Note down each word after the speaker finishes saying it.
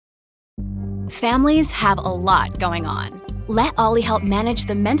Families have a lot going on. Let Ollie help manage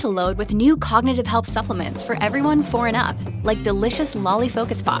the mental load with new cognitive help supplements for everyone 4 and up, like delicious Lolly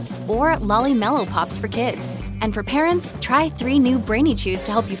Focus Pops or Lolly Mellow Pops for kids. And for parents, try 3 new Brainy Chews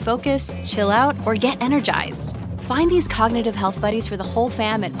to help you focus, chill out, or get energized. Find these cognitive health buddies for the whole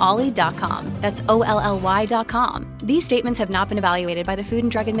fam at ollie.com. That's OLLY.com. These statements have not been evaluated by the Food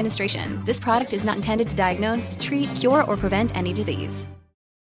and Drug Administration. This product is not intended to diagnose, treat, cure, or prevent any disease.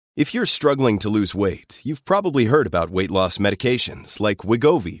 If you're struggling to lose weight, you've probably heard about weight loss medications like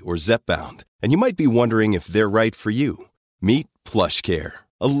Wegovy or Zepbound, and you might be wondering if they're right for you. Meet PlushCare,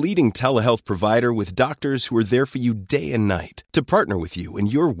 a leading telehealth provider with doctors who are there for you day and night to partner with you in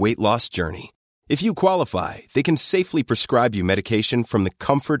your weight loss journey. If you qualify, they can safely prescribe you medication from the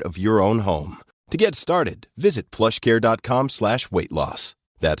comfort of your own home. To get started, visit plushcare.com/weight-loss.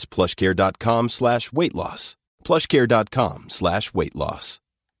 That's plushcare.com/weight-loss. plushcare.com/weight-loss.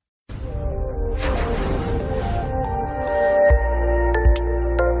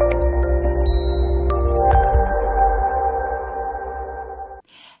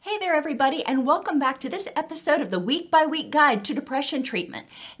 Hey there, everybody, and welcome back to this episode of the Week by Week Guide to Depression Treatment.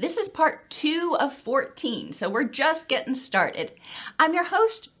 This is part 2 of 14, so we're just getting started. I'm your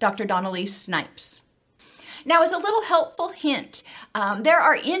host, Dr. Dawn-Elise Snipes. Now, as a little helpful hint, there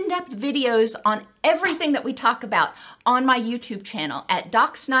are in-depth videos on everything that we talk about on my YouTube channel at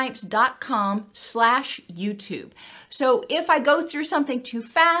DocSnipes.com/YouTube. So if I go through something too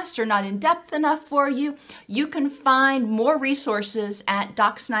fast or not in depth enough for you, you can find more resources at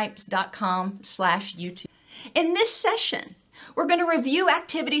DocSnipes.com/YouTube. In this session, we're going to review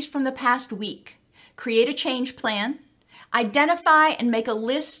activities from the past week, create a change plan, identify and make a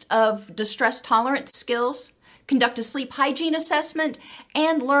list of distress tolerance skills, conduct a sleep hygiene assessment,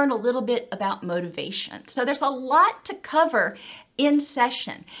 and learn a little bit about motivation. So there's a lot to cover in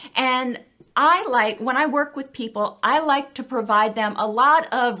session. And when I work with people, I like to provide them a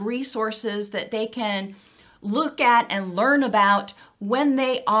lot of resources that they can look at and learn about when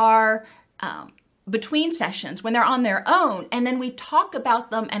they are between sessions, when they're on their own, and then we talk about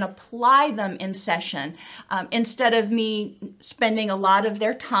them and apply them in session instead of me spending a lot of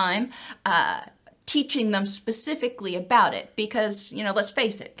their time teaching them specifically about it because, let's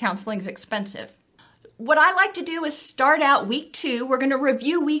face it, counseling is expensive. What I like to do is start out week 2. We're going to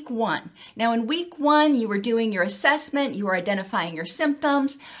review week 1. Now, in week 1, you were doing your assessment, you were identifying your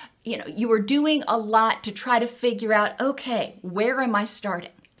symptoms, you were doing a lot to try to figure out, okay, where am I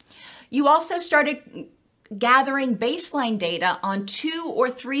starting? You also started gathering baseline data on 2 or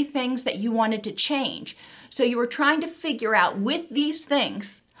 3 things that you wanted to change. So you were trying to figure out with these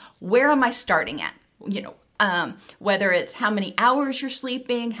things, where am I starting at? Whether it's how many hours you're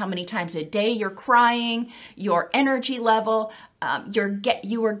sleeping, how many times a day you're crying, your energy level,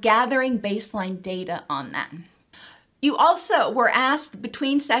 you were gathering baseline data on that. You also were asked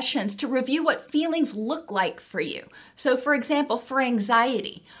between sessions to review what feelings look like for you. So for example, for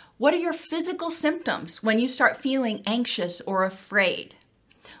anxiety, what are your physical symptoms when you start feeling anxious or afraid?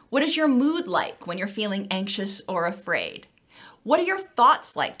 What is your mood like when you're feeling anxious or afraid? What are your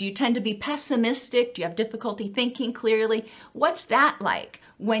thoughts like? Do you tend to be pessimistic? Do you have difficulty thinking clearly? What's that like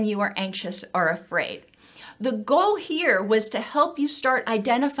when you are anxious or afraid? The goal here was to help you start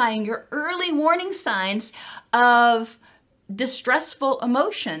identifying your early warning signs of distressful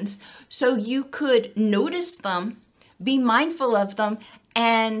emotions so you could notice them, be mindful of them,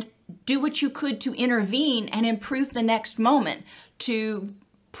 and do what you could to intervene and improve the next moment to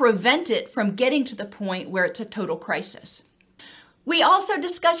prevent it from getting to the point where it's a total crisis. We also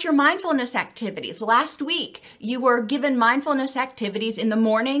discussed your mindfulness activities. Last week, you were given mindfulness activities in the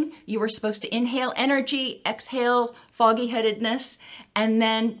morning. You were supposed to inhale energy, exhale foggy-headedness, and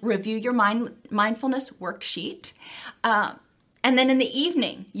then review your mindfulness worksheet. And then in the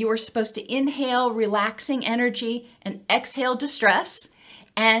evening, you were supposed to inhale relaxing energy and exhale distress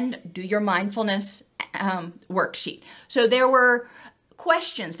and do your mindfulness worksheet. So there were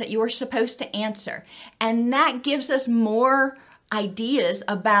questions that you were supposed to answer, and that gives us more ideas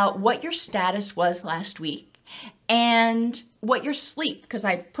about what your status was last week and what your sleep, because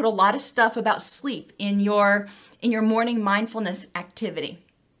I put a lot of stuff about sleep in your morning mindfulness activity.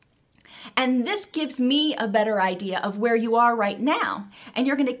 And this gives me a better idea of where you are right now. And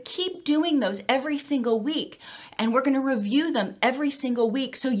you're going to keep doing those every single week. And we're going to review them every single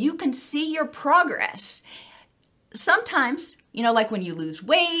week so you can see your progress. Sometimes, like when you lose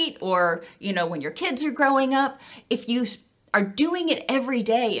weight or, when your kids are growing up, if you are doing it every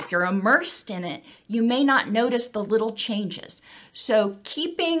day, if you're immersed in it, you may not notice the little changes. So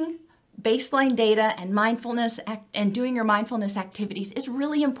keeping baseline data and mindfulness and doing your mindfulness activities is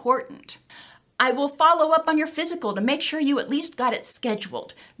really important. I will follow up on your physical to make sure you at least got it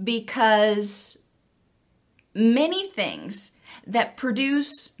scheduled, because many things that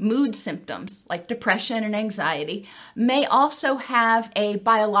produce mood symptoms like depression and anxiety may also have a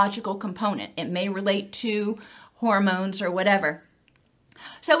biological component. It may relate to hormones or whatever.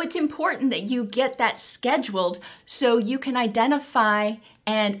 So it's important that you get that scheduled so you can identify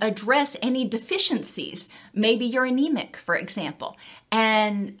and address any deficiencies. Maybe you're anemic, for example,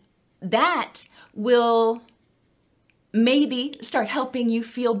 and that will maybe start helping you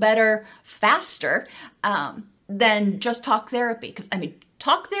feel better faster than just talk therapy. Because,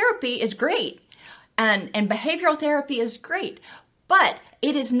 talk therapy is great and behavioral therapy is great, but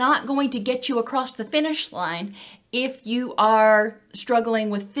it is not going to get you across the finish line if you are struggling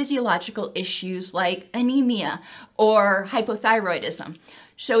with physiological issues like anemia or hypothyroidism.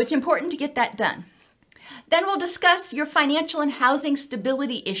 So it's important to get that done. Then we'll discuss your financial and housing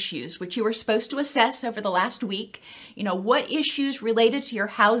stability issues, which you were supposed to assess over the last week. What issues related to your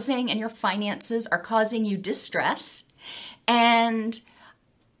housing and your finances are causing you distress. And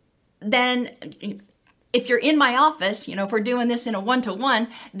then if you're in my office, if we're doing this in a one-to-one,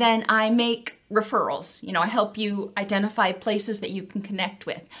 then I make referrals. I help you identify places that you can connect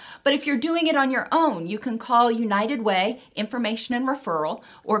with. But if you're doing it on your own, you can call United Way Information and Referral,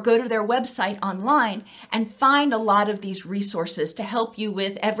 or go to their website online and find a lot of these resources to help you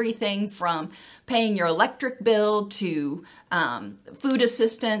with everything from paying your electric bill to food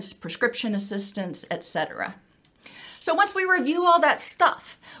assistance, prescription assistance, etc. So once we review all that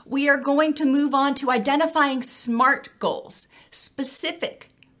stuff, we are going to move on to identifying SMART goals: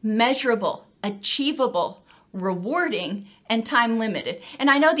 specific, measurable, achievable, rewarding, and time limited. And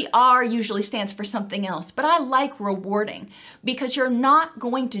I know the R usually stands for something else, but I like rewarding because you're not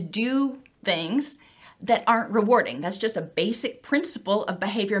going to do things that aren't rewarding. That's just a basic principle of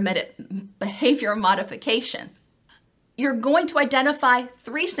behavior modification. You're going to identify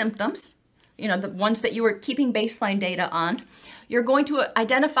 3 symptoms, the ones that you were keeping baseline data on. You're going to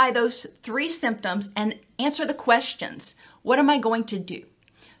identify those 3 symptoms and answer the questions. What am I going to do?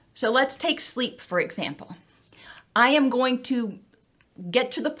 So let's take sleep, for example. I am going to get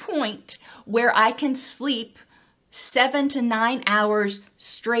to the point where I can sleep 7 to 9 hours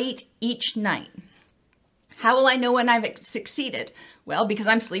straight each night. How will I know when I've succeeded? Well, because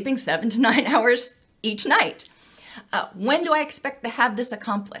I'm sleeping 7 to 9 hours each night. When do I expect to have this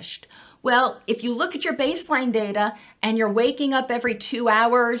accomplished? Well, if you look at your baseline data and you're waking up every 2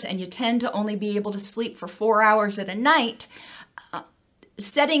 hours and you tend to only be able to sleep for 4 hours at a night,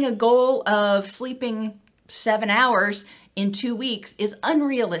 setting a goal of sleeping 7 hours in 2 weeks is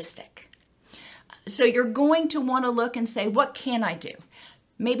unrealistic. So you're going to want to look and say, what can I do?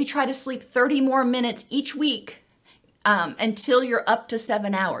 Maybe try to sleep 30 more minutes each week until you're up to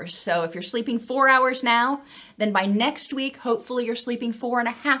 7 hours. So if you're sleeping 4 hours now, then by next week, hopefully you're sleeping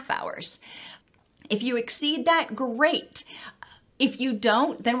 4.5 hours. If you exceed that, great. If you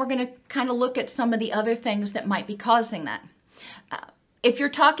don't, then we're going to kind of look at some of the other things that might be causing that. If you're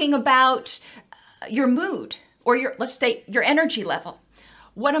talking about your mood or let's say your energy level,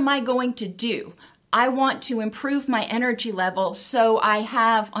 what am I going to do? I want to improve my energy level so I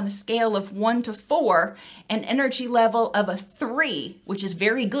have, on a scale of 1 to 4, an energy level of a 3, which is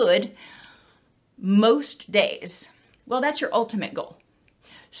very good, most days. Well, that's your ultimate goal.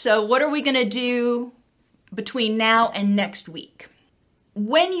 So what are we going to do between now and next week?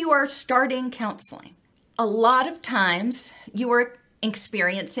 When you are starting counseling, a lot of times you are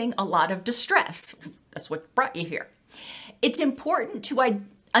experiencing a lot of distress. That's what brought you here. It's important to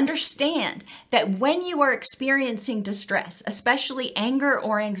understand that when you are experiencing distress, especially anger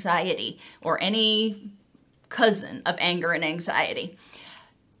or anxiety, or any cousin of anger and anxiety,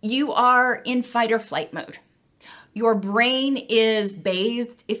 you are in fight or flight mode. Your brain is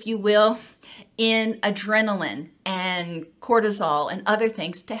bathed, if you will, in adrenaline and cortisol and other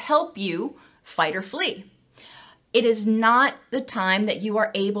things to help you fight or flee. It is not the time that you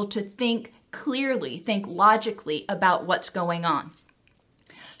are able to think clearly, think logically about what's going on.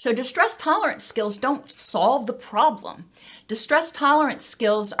 So distress tolerance skills don't solve the problem. Distress tolerance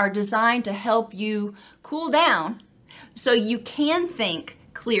skills are designed to help you cool down so you can think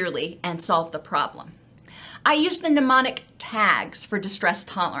clearly and solve the problem. I use the mnemonic TAGS for distress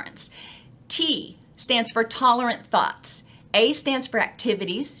tolerance. T stands for tolerant thoughts. A stands for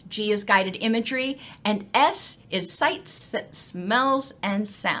activities, G is guided imagery, and S is sights, smells, and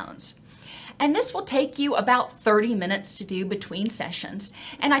sounds. And this will take you about 30 minutes to do between sessions.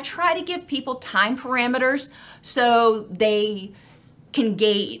 And I try to give people time parameters so they can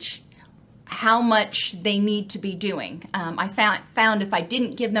gauge how much they need to be doing. I found if I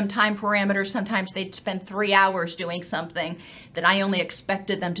didn't give them time parameters, sometimes they'd spend 3 hours doing something that I only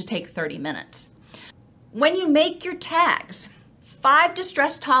expected them to take 30 minutes. When you make your tags, 5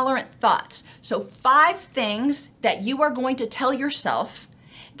 distress tolerant thoughts. So 5 things that you are going to tell yourself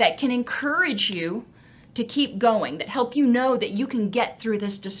that can encourage you to keep going, that help you know that you can get through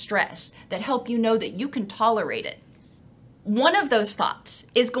this distress, that help you know that you can tolerate it. One of those thoughts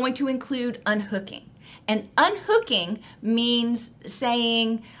is going to include unhooking. And unhooking means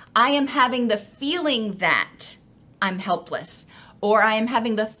saying, I am having the feeling that I'm helpless, or I am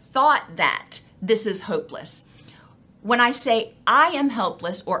having the thought that this is hopeless. When I say I am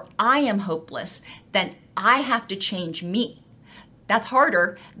helpless or I am hopeless, then I have to change me. That's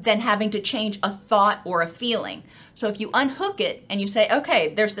harder than having to change a thought or a feeling. So if you unhook it and you say,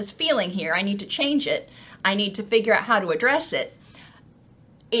 okay, there's this feeling here, I need to change it, I need to figure out how to address it,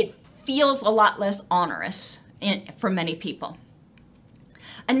 it feels a lot less onerous for many people.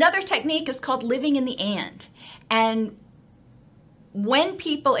 Another technique is called living in the and. And when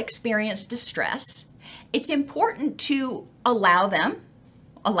people experience distress, it's important to allow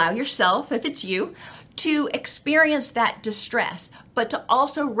yourself, if it's you, to experience that distress, but to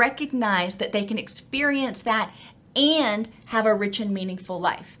also recognize that they can experience that and have a rich and meaningful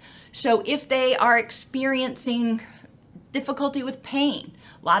life. So if they are experiencing difficulty with pain,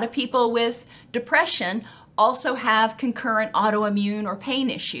 a lot of people with depression also have concurrent autoimmune or pain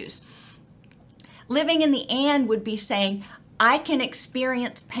issues. Living in the and would be saying, I can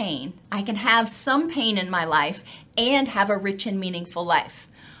experience pain, I can have some pain in my life and have a rich and meaningful life.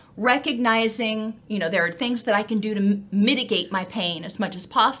 Recognizing, there are things that I can do to mitigate my pain as much as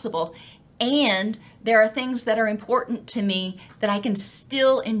possible, and there are things that are important to me that I can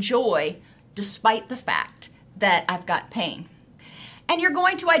still enjoy despite the fact that I've got pain. And you're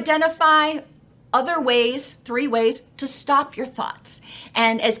going to identify other ways, 3 ways to stop your thoughts.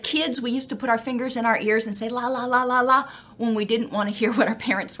 And as kids, we used to put our fingers in our ears and say la, la, la, la, la, when we didn't want to hear what our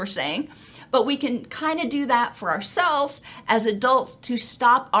parents were saying. But we can kind of do that for ourselves as adults to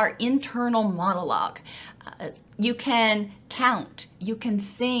stop our internal monologue. You can count, you can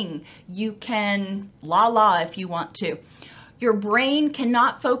sing, you can la-la if you want to. Your brain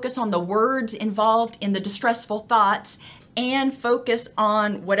cannot focus on the words involved in the distressful thoughts and focus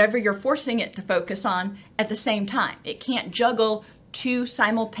on whatever you're forcing it to focus on at the same time. It can't juggle 2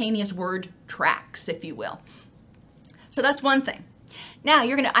 simultaneous word tracks, if you will. So that's one thing. Now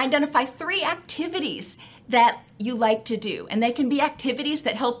you're going to identify 3 activities that you like to do. And they can be activities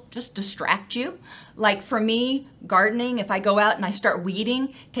that help just distract you. Like for me, gardening, if I go out and I start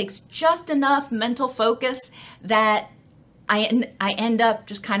weeding, takes just enough mental focus that I end up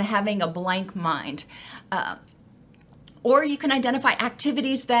just kind of having a blank mind. Or you can identify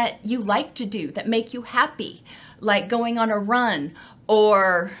activities that you like to do that make you happy, like going on a run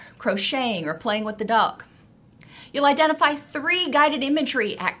or crocheting or playing with the dog. You'll identify 3 guided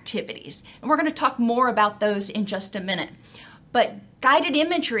imagery activities, and we're going to talk more about those in just a minute. But guided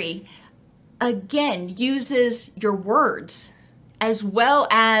imagery, again, uses your words as well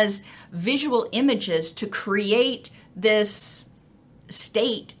as visual images to create this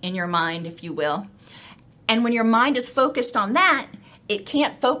state in your mind, if you will. And when your mind is focused on that, it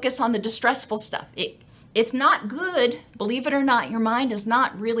can't focus on the distressful stuff. It's not good, believe it or not, your mind is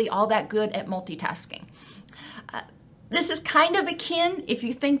not really all that good at multitasking. This is kind of akin if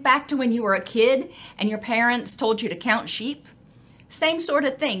you think back to when you were a kid and your parents told you to count sheep. Same sort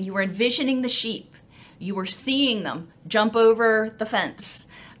of thing. You were envisioning the sheep. You were seeing them jump over the fence.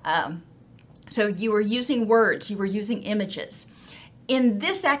 So you were using words. You were using images. In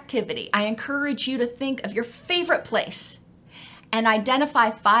this activity, I encourage you to think of your favorite place and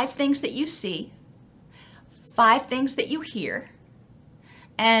identify 5 things that you see, 5 things that you hear,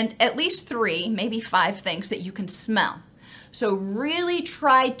 and at least 3, maybe 5 things that you can smell. So really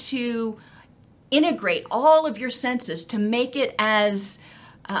try to integrate all of your senses to make it as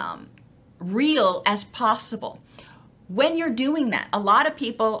real as possible. When you're doing that, a lot of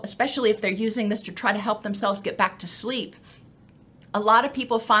people, especially if they're using this to try to help themselves get back to sleep, a lot of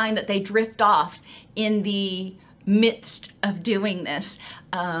people find that they drift off in the midst of doing this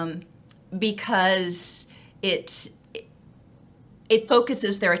because it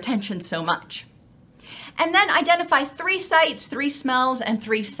focuses their attention so much. And then identify 3 sights, 3 smells, and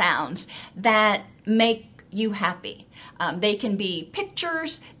 3 sounds that make you happy. They can be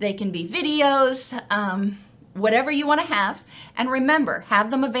pictures, they can be videos, whatever you want to have. And remember,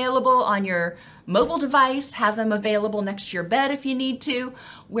 have them available on your mobile device, have them available next to your bed if you need to,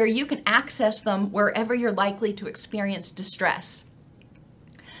 where you can access them wherever you're likely to experience distress.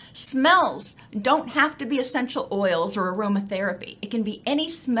 Smells don't have to be essential oils or aromatherapy. It can be any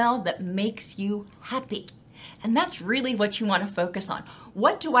smell that makes you happy. And that's really what you want to focus on.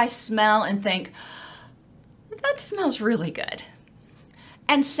 What do I smell and think, that smells really good?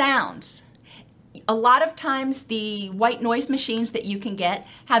 And sounds. A lot of times the white noise machines that you can get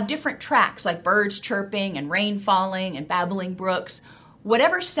have different tracks like birds chirping and rain falling and babbling brooks.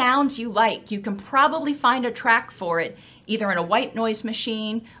 Whatever sounds you like, you can probably find a track for it either in a white noise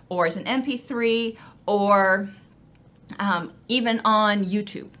machine or as an MP3 or even on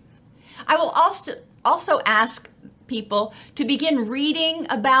YouTube. I will also ask people to begin reading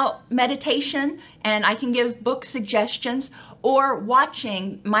about meditation, and I can give book suggestions, or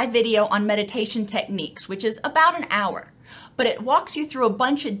watching my video on meditation techniques, which is about an hour. But it walks you through a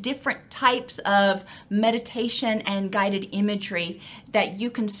bunch of different types of meditation and guided imagery that you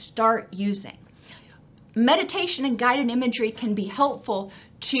can start using. Meditation and guided imagery can be helpful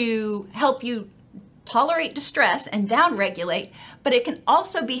to help you tolerate distress and downregulate, but it can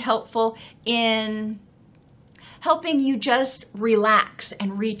also be helpful in helping you just relax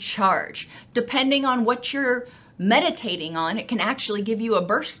and recharge. Depending on what you're meditating on, it can actually give you a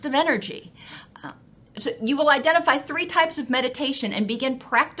burst of energy. So you will identify 3 types of meditation and begin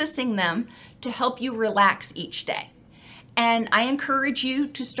practicing them to help you relax each day. And I encourage you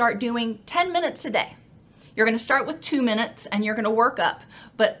to start doing 10 minutes a day. You're going to start with 2 minutes and you're going to work up,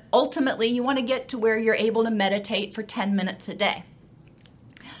 but ultimately you want to get to where you're able to meditate for 10 minutes a day.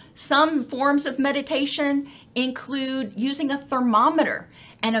 Some forms of meditation include using a thermometer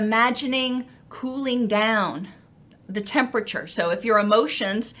and imagining cooling down the temperature. So if your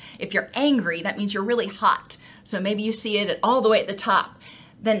emotions, if you're angry, that means you're really hot. So maybe you see it all the way at the top.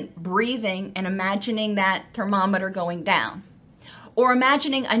 Then breathing and imagining that thermometer going down. Or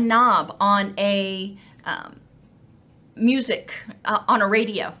imagining a knob on a music on a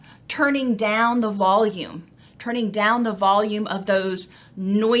radio, turning down the volume of those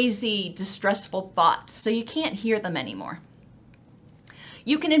noisy, distressful thoughts so you can't hear them anymore.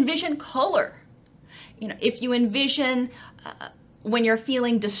 You can envision color. If you envision when you're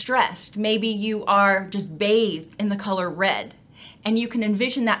feeling distressed, maybe you are just bathed in the color red, and you can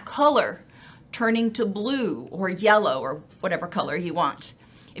envision that color turning to blue or yellow or whatever color you want.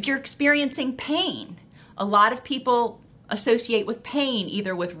 If you're experiencing pain, a lot of people associate with pain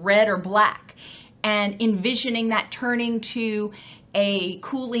either with red or black, and envisioning that turning to a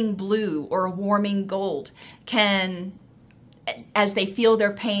cooling blue or a warming gold can, as they feel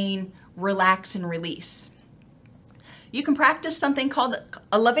their pain, relax and release. You can practice something called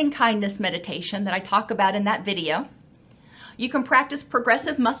a loving kindness meditation that I talk about in that video. You can practice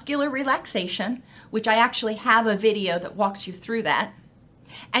progressive muscular relaxation, which I actually have a video that walks you through that.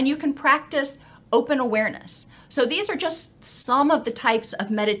 And you can practice open awareness. So these are just some of the types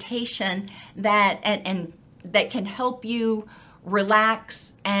of meditation that that can help you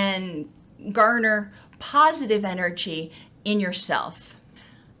relax and garner positive energy in yourself.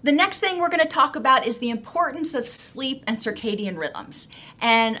 The next thing we're going to talk about is the importance of sleep and circadian rhythms.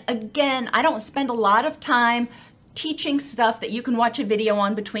 And again, I don't spend a lot of time teaching stuff that you can watch a video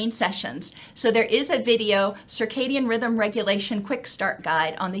on between sessions. So there is a video, Circadian Rhythm Regulation Quick Start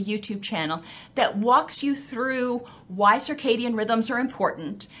Guide, on the YouTube channel that walks you through why circadian rhythms are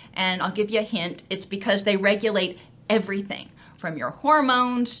important. And I'll give you a hint, it's because they regulate everything from your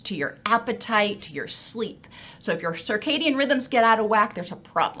hormones to your appetite to your sleep. So if your circadian rhythms get out of whack, there's a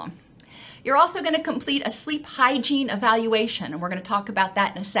problem. You're also going to complete a sleep hygiene evaluation, and we're going to talk about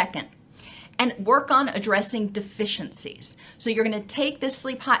that in a second. And work on addressing deficiencies. So you're going to take this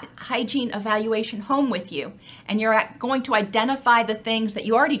sleep hygiene evaluation home with you, and you're going to identify the things that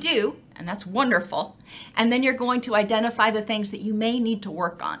you already do, and that's wonderful, and then you're going to identify the things that you may need to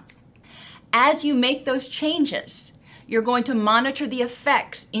work on. As you make those changes, you're going to monitor the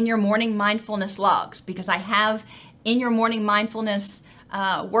effects in your morning mindfulness logs, because I have in your morning mindfulness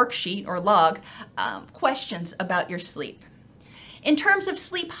worksheet or log questions about your sleep. In terms of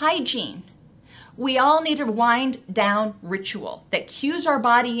sleep hygiene, we all need a wind down ritual that cues our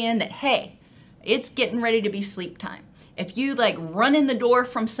body in that, hey, it's getting ready to be sleep time. If you run in the door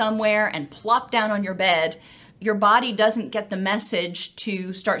from somewhere and plop down on your bed, your body doesn't get the message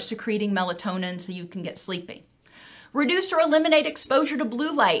to start secreting melatonin so you can get sleepy. Reduce or eliminate exposure to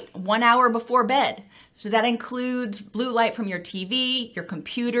blue light 1 hour before bed. So that includes blue light from your TV, your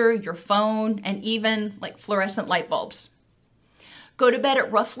computer, your phone, and even fluorescent light bulbs. Go to bed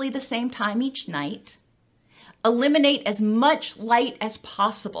at roughly the same time each night. Eliminate as much light as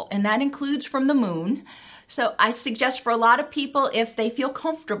possible, and that includes from the moon. So I suggest for a lot of people, if they feel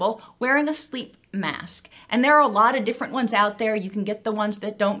comfortable, wearing a sleep mask. And there are a lot of different ones out there. You can get the ones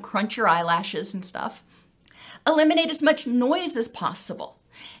that don't crunch your eyelashes and stuff. Eliminate as much noise as possible.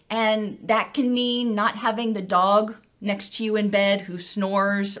 And that can mean not having the dog next to you in bed who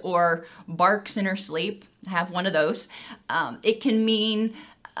snores or barks in her sleep. Have one of those. It can mean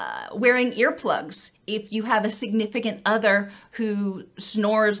wearing earplugs if you have a significant other who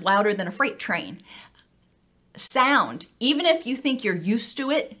snores louder than a freight train. Sound, even if you think you're used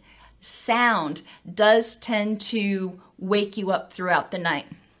to it, sound does tend to wake you up throughout the night.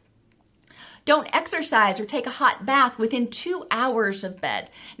 Don't exercise or take a hot bath within 2 hours of bed.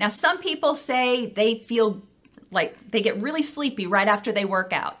 Now, some people say they feel like they get really sleepy right after they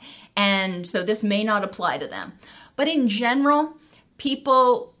work out, and so this may not apply to them. But in general,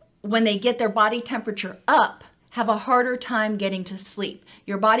 people, when they get their body temperature up, have a harder time getting to sleep.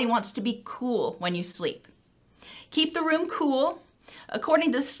 Your body wants to be cool when you sleep. Keep the room cool.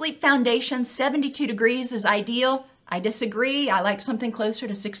 According to the Sleep Foundation, 72 degrees is ideal. I disagree. I like something closer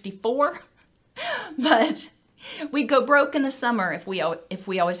to 64. But we'd go broke in the summer if we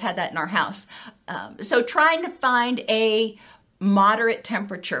always had that in our house. So trying to find a moderate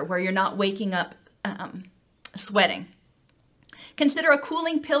temperature where you're not waking up sweating. Consider a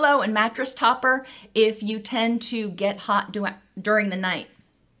cooling pillow and mattress topper if you tend to get hot during the night.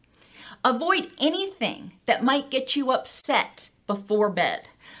 Avoid anything that might get you upset before bed.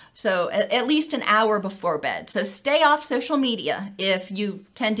 So at least an hour before bed. So stay off social media if you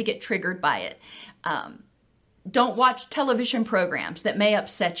tend to get triggered by it. Don't watch television programs that may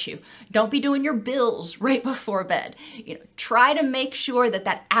upset you. Don't be doing your bills right before bed. Try to make sure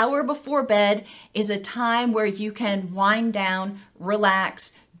that hour before bed is a time where you can wind down,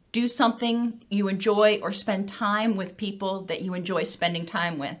 relax, do something you enjoy, or spend time with people that you enjoy spending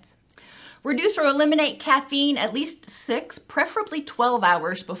time with. Reduce or eliminate caffeine at least 6, preferably 12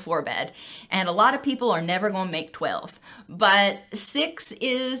 hours before bed. And a lot of people are never going to make 12, but 6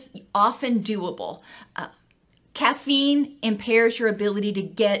 is often doable. Caffeine impairs your ability to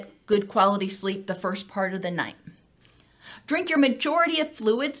get good quality sleep the first part of the night. Drink your majority of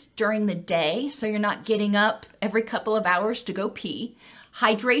fluids during the day so you're not getting up every couple of hours to go pee.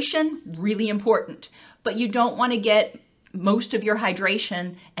 Hydration, really important, but you don't want to get most of your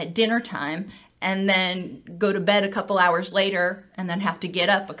hydration at dinner time and then go to bed a couple hours later and then have to get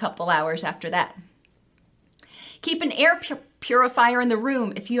up a couple hours after that. Keep an air purifier in the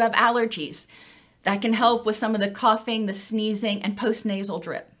room if you have allergies. That can help with some of the coughing, the sneezing, and postnasal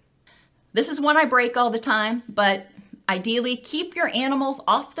drip. This is one I break all the time, but ideally keep your animals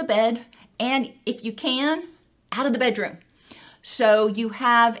off the bed and, if you can, out of the bedroom. So you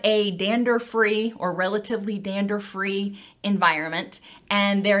have a dander-free or relatively dander-free environment,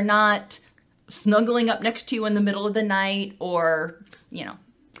 and they're not snuggling up next to you in the middle of the night or,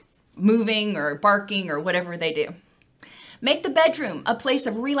 moving or barking or whatever they do. Make the bedroom a place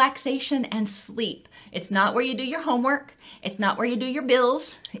of relaxation and sleep. It's not where you do your homework. It's not where you do your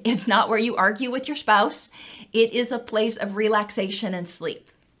bills. It's not where you argue with your spouse. It is a place of relaxation and sleep.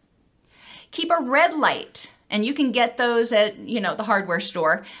 Keep a red light. And you can get those at, the hardware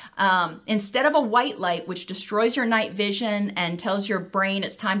store. Instead of a white light, which destroys your night vision and tells your brain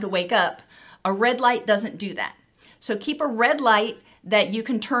it's time to wake up, a red light doesn't do that. So keep a red light that you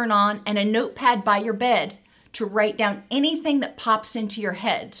can turn on and a notepad by your bed to write down anything that pops into your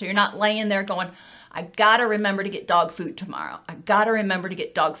head. So you're not laying there going, I gotta remember to get dog food tomorrow. I gotta remember to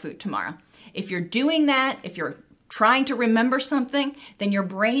get dog food tomorrow. If you're doing that, if you're trying to remember something, then your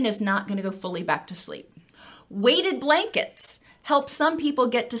brain is not gonna go fully back to sleep. Weighted blankets help some people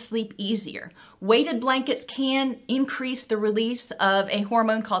get to sleep easier. Weighted blankets can increase the release of a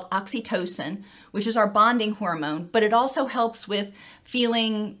hormone called oxytocin, which is our bonding hormone, but it also helps with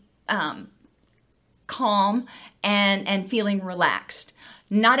feeling calm and feeling relaxed.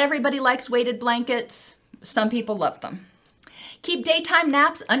 Not everybody likes weighted blankets. Some people love them. Keep daytime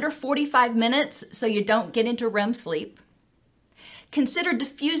naps under 45 minutes so you don't get into REM sleep. Consider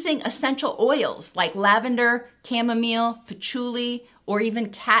diffusing essential oils like lavender, chamomile, patchouli, or even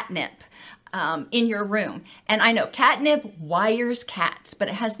catnip in your room. And I know catnip wires cats, but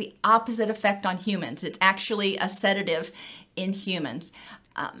it has the opposite effect on humans. It's actually a sedative in humans.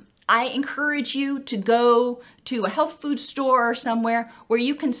 I encourage you to go to a health food store or somewhere where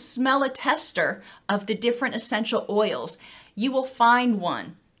you can smell a tester of the different essential oils. You will find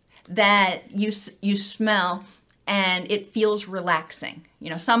one that you smell and it feels relaxing.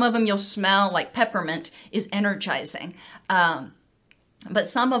 Some of them you'll smell, like peppermint is energizing. But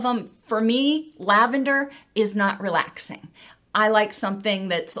some of them, for me, lavender is not relaxing. I like something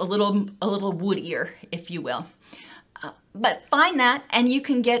that's a little woodier, if you will. But find that, and you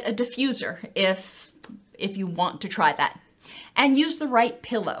can get a diffuser if you want to try that. And use the right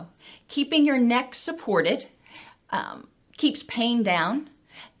pillow. Keeping your neck supported keeps pain down.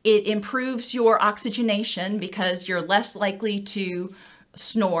 It improves your oxygenation because you're less likely to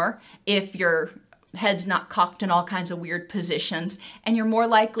snore if your head's not cocked in all kinds of weird positions, and you're more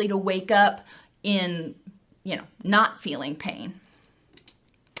likely to wake up in, not feeling pain.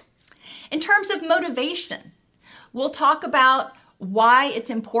 In terms of motivation, we'll talk about why it's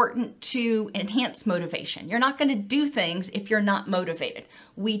important to enhance motivation. You're not going to do things if you're not motivated.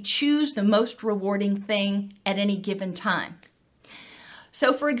 We choose the most rewarding thing at any given time.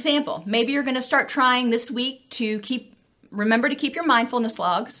 So for example, maybe you're going to start trying this week to remember to keep your mindfulness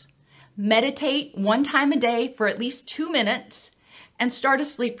logs, meditate 1 time a day for at least 2 minutes, and start a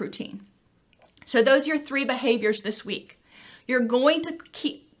sleep routine. So those are your 3 behaviors this week. You're going to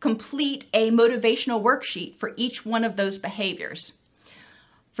complete a motivational worksheet for each one of those behaviors.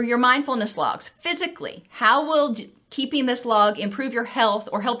 For your mindfulness logs, physically, how will keeping this log improve your health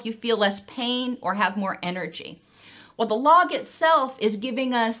or help you feel less pain or have more energy? Well, the log itself is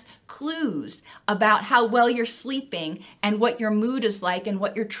giving us clues about how well you're sleeping and what your mood is like and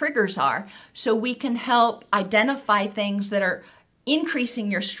what your triggers are, so we can help identify things that are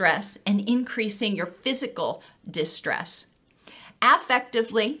increasing your stress and increasing your physical distress.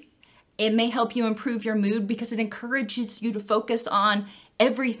 Affectively, it may help you improve your mood because it encourages you to focus on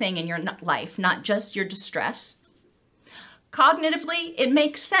everything in your life, not just your distress. Cognitively, it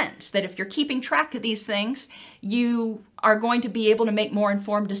makes sense that if you're keeping track of these things, you are going to be able to make more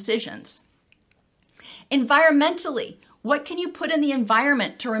informed decisions. Environmentally, what can you put in the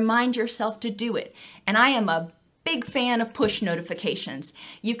environment to remind yourself to do it? And I am a big fan of push notifications.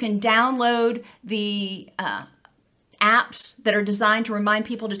 You can download the apps that are designed to remind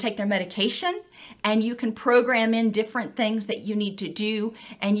people to take their medication, and you can program in different things that you need to do,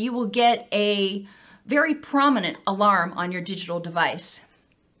 and you will get a very prominent alarm on your digital device.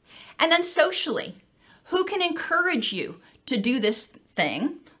 And then socially, who can encourage you to do this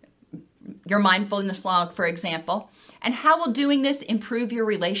thing? Your mindfulness log, for example. And how will doing this improve your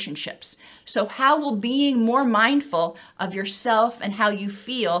relationships? So how will being more mindful of yourself and how you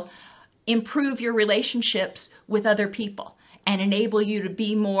feel improve your relationships with other people and enable you to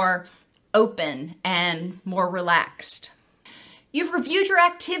be more open and more relaxed? You've reviewed your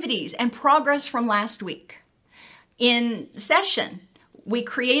activities and progress from last week. In session, we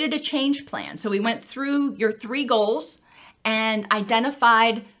created a change plan. So we went through your 3 goals and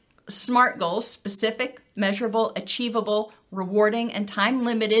identified SMART goals, specific, measurable, achievable, rewarding, and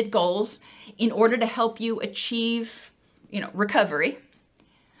time-limited goals in order to help you achieve, recovery.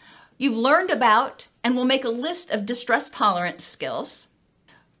 You've learned about and will make a list of distress tolerance skills.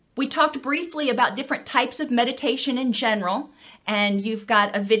 We talked briefly about different types of meditation in general, and you've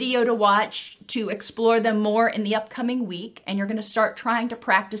got a video to watch to explore them more in the upcoming week, and you're going to start trying to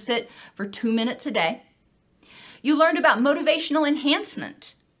practice it for 2 minutes a day. You learned about motivational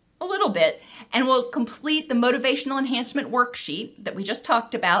enhancement a little bit, and we'll complete the motivational enhancement worksheet that we just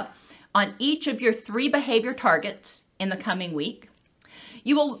talked about on each of your 3 behavior targets in the coming week.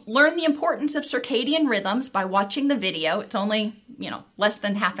 You will learn the importance of circadian rhythms by watching the video. It's only, less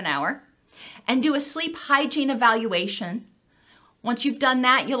than half an hour. And do a sleep hygiene evaluation. Once you've done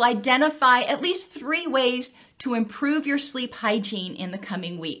that, you'll identify at least 3 ways to improve your sleep hygiene in the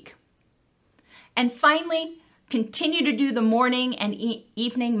coming week. And finally, continue to do the morning and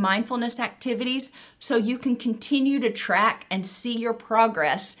evening mindfulness activities so you can continue to track and see your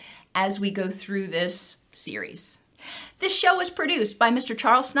progress as we go through this series. This show was produced by Mr.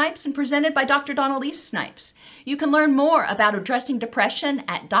 Charles Snipes and presented by Dr. Dawn-Elise Snipes. You can learn more about addressing depression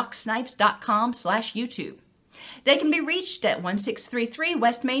at docsnipes.com/YouTube. They can be reached at 1633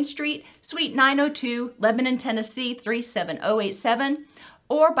 West Main Street, Suite 902, Lebanon, Tennessee 37087,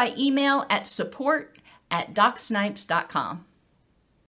 or by email at support@docsnipes.com.